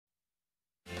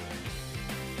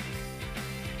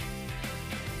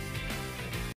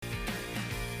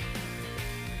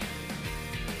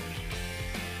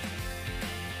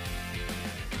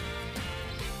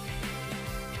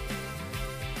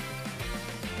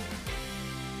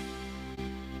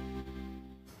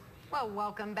Well,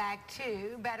 welcome back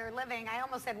to Better Living. I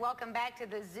almost said welcome back to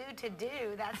the Zoo to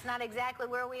Do. That's not exactly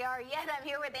where we are yet. I'm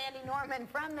here with Andi Norman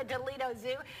from the Toledo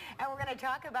Zoo, and we're going to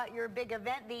talk about your big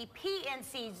event, the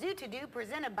PNC Zoo to Do,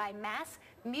 presented by Mass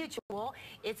Mutual.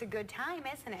 It's a good time,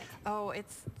 isn't it? Oh,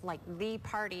 it's like the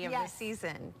party of the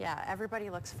season. Yeah, everybody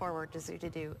looks forward to Zoo to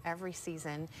Do every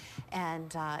season,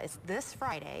 and it's this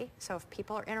Friday, so if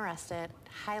people are interested,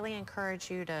 highly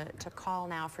encourage you to call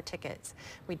now for tickets.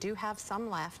 We do have some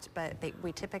left, but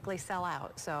we typically sell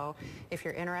out, so if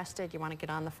you're interested, you want to get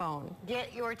on the phone.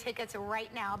 Get your tickets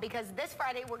right now, because this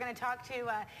Friday we're going to talk to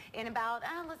in about,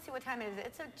 let's see what time it is.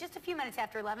 It's just a few minutes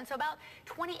after 11, so about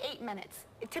 28 minutes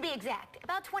to be exact.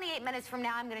 About 28 minutes from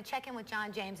now, I'm going to check in with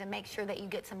John James and make sure that you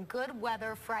get some good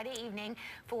weather Friday evening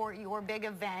for your big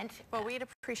event. Well, we'd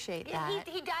appreciate that.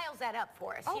 He dials that up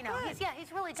for us. Oh, you know, good.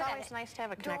 He's really good. It's always nice to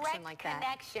have a connection like that.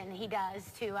 Direct connection he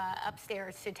does to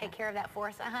upstairs to take care of that for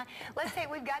us. Let's say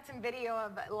we've got some video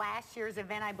of last year's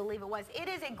event, I believe it was. It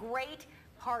is a great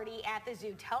party at the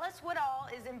zoo. Tell us what all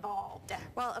is involved.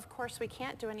 Well, of course, we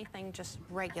can't do anything just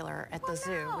regular at the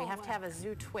zoo. No. We have to have a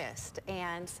zoo twist.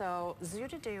 And so Zoo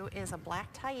to Do is a black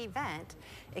tie event,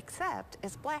 except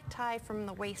it's black tie from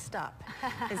the waist up.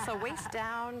 And so waist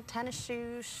down, tennis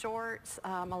shoes, shorts.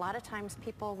 A lot of times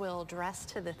people will dress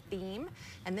to the theme.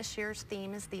 And this year's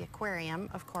theme is the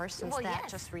Aquarium, of course, since that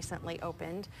just recently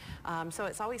opened. So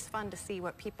it's always fun to see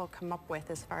what people come up with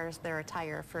as far as their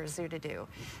attire for Zoo to Do.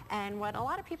 And what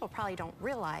a lot of people probably don't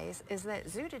realize is that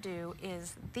Zoo to Do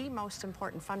is the most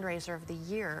important fundraiser of the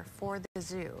year for the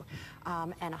zoo.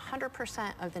 And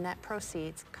 100% of the net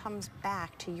proceeds comes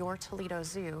back to your Toledo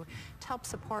Zoo to help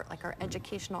support like our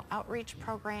educational outreach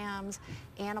programs,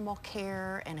 animal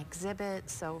care, and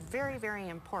exhibits. So very, very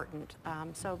important.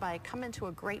 So by coming to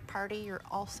a great party, you're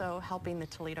also helping the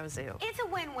Toledo Zoo. It's a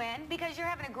win-win because you're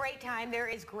having a great time. There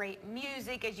is great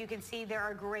music. As you can see, there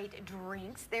are great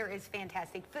drinks. There is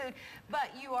fantastic food. But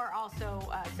you are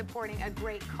also supporting a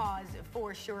great cause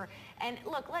for sure. And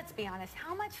look, let's be honest,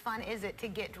 how much fun is it to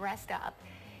get dressed up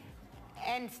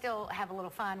and still have a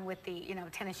little fun with the,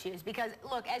 tennis shoes? Because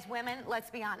look, as women, let's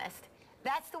be honest,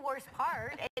 that's the worst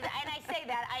part. And I say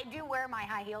that, I do wear my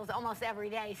high heels almost every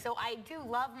day, so I do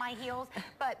love my heels,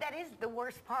 but that is the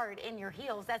worst part in your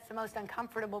heels. That's the most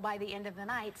uncomfortable by the end of the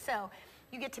night. So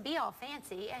you get to be all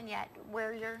fancy and yet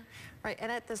wear your... Right,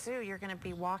 and at the zoo, you're going to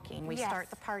be walking. We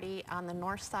start the party on the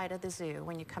north side of the zoo.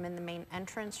 When you come in the main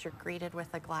entrance, you're greeted with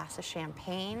a glass of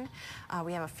champagne.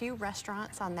 We have a few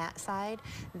restaurants on that side.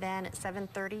 Then at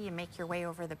 7:30, you make your way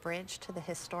over the bridge to the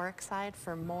historic side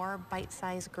for more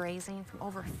bite-sized grazing from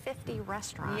over 50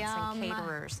 restaurants and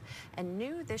caterers. And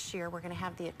new this year, we're going to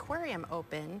have the aquarium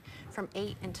open from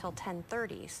 8 until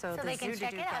 10:30. So the they can Zoo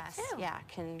check to Do it out guests, too.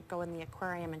 can go in the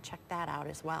aquarium and check that out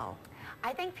as well.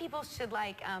 I think people should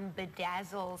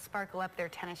bedazzle, sparkle up their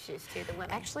tennis shoes too, the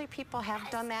women. Actually, people have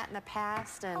done that in the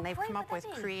past, and they've come up with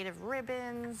creative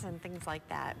ribbons and things like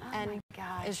that. Oh and my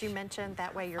gosh. as you mentioned,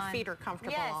 that way your feet are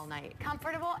comfortable all night.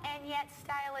 Comfortable and yet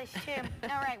stylish too.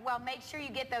 All right, well, make sure you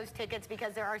get those tickets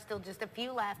because there are still just a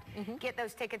few left. Get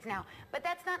those tickets now. But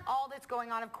that's not all that's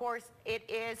going on, of course. It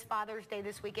is Father's Day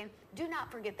this weekend. Do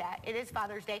not forget that. It is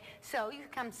Father's Day, so you can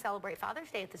come celebrate Father's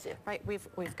Day at the zoo. Right,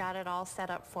 we've got it all set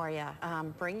up for you.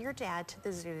 Bring your dad to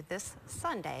the zoo this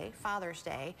Sunday, Father's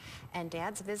Day, and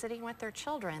dad's visiting with their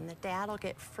children. The dad will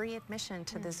get free admission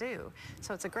to the zoo.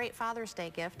 So it's a great Father's Day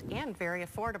gift and very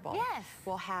affordable. Yes.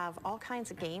 We'll have all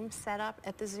kinds of games set up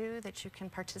at the zoo that you can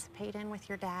participate in with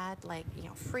your dad, like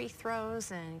free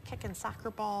throws and kicking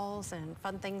soccer balls and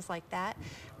fun things like that.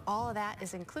 All of that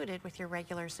is included with your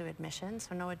regular zoo admission,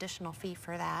 so no additional fee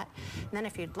for that. And then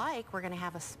if you'd like, we're going to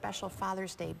have a special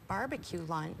Father's Day barbecue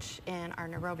lunch in our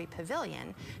Nairobi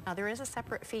Pavilion. Now, there is a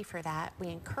separate fee for that. We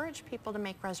encourage people to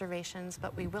make reservations,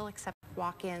 but we will accept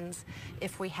walk-ins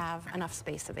if we have enough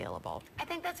space available. I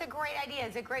think that's a great idea.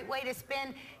 It's a great way to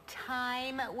spend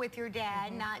time with your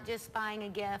dad, not just buying a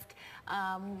gift,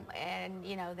 and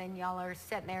then y'all are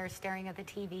sitting there staring at the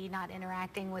TV, not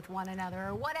interacting with one another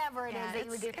or whatever it is that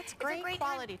you would do. It's great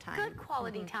quality time. Good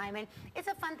quality time, and it's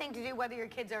a fun thing to do whether your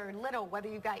kids are little, whether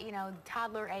you've got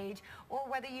toddler age, or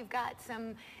whether you've got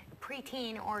some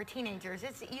preteen or teenagers.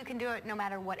 You can do it no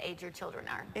matter what age your children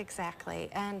are. Exactly,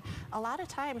 and a lot of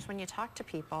times when you talk talk to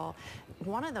people,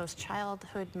 one of those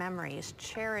childhood memories,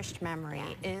 cherished memory,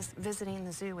 is visiting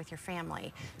the zoo with your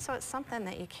family. So it's something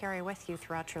that you carry with you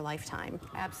throughout your lifetime.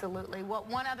 Absolutely. Well,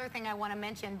 one other thing I want to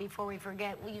mention before we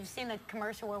forget, well, you've seen the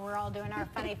commercial where we're all doing our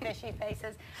funny fishy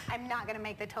faces. I'm not going to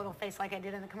make the total face like I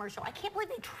did in the commercial. I can't believe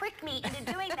they tricked me into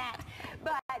doing that.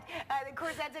 But of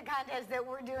course, that's a contest that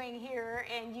we're doing here,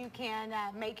 and you can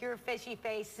make your fishy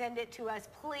face, send it to us,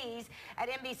 please, at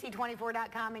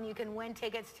NBC24.com, and you can win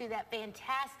tickets to that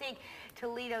fantastic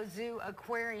Toledo Zoo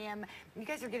Aquarium. You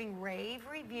guys are getting rave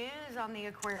reviews on the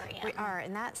aquarium. We are,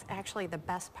 and that's actually the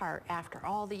best part. After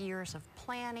all the years of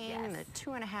planning, the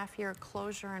 2.5-year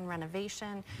closure and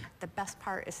renovation, the best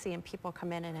part is seeing people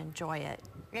come in and enjoy it.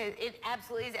 It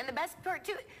absolutely is. And the best part,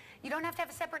 too, you don't have to have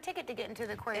a separate ticket to get into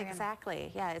the aquarium.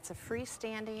 Exactly. Yeah, it's a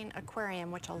freestanding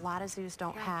aquarium, which a lot of zoos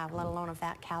don't have, let alone of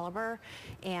that caliber.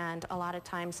 And a lot of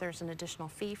times there's an additional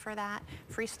fee for that.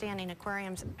 Freestanding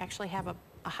aquariums actually have a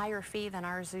higher fee than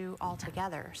our zoo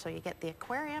altogether. So you get the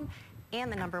aquarium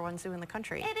and the #1 zoo in the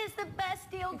country. It is the best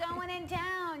deal going in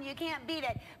town. You can't beat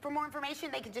it. For more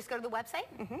information, they can just go to the website.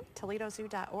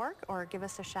 ToledoZoo.org, or give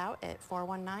us a shout at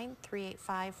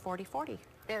 419-385-4040.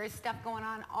 There is stuff going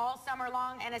on all summer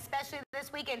long, and especially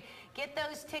this weekend. Get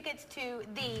those tickets to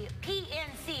the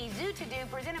PNC Zoo to Do,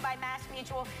 presented by Mass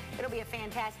Mutual. It'll be a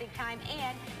fantastic time.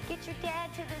 And get your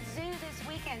dad to the zoo this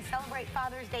weekend. Celebrate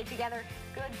Father's Day together.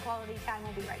 Good quality time.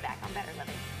 We'll be right back on Better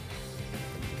Living.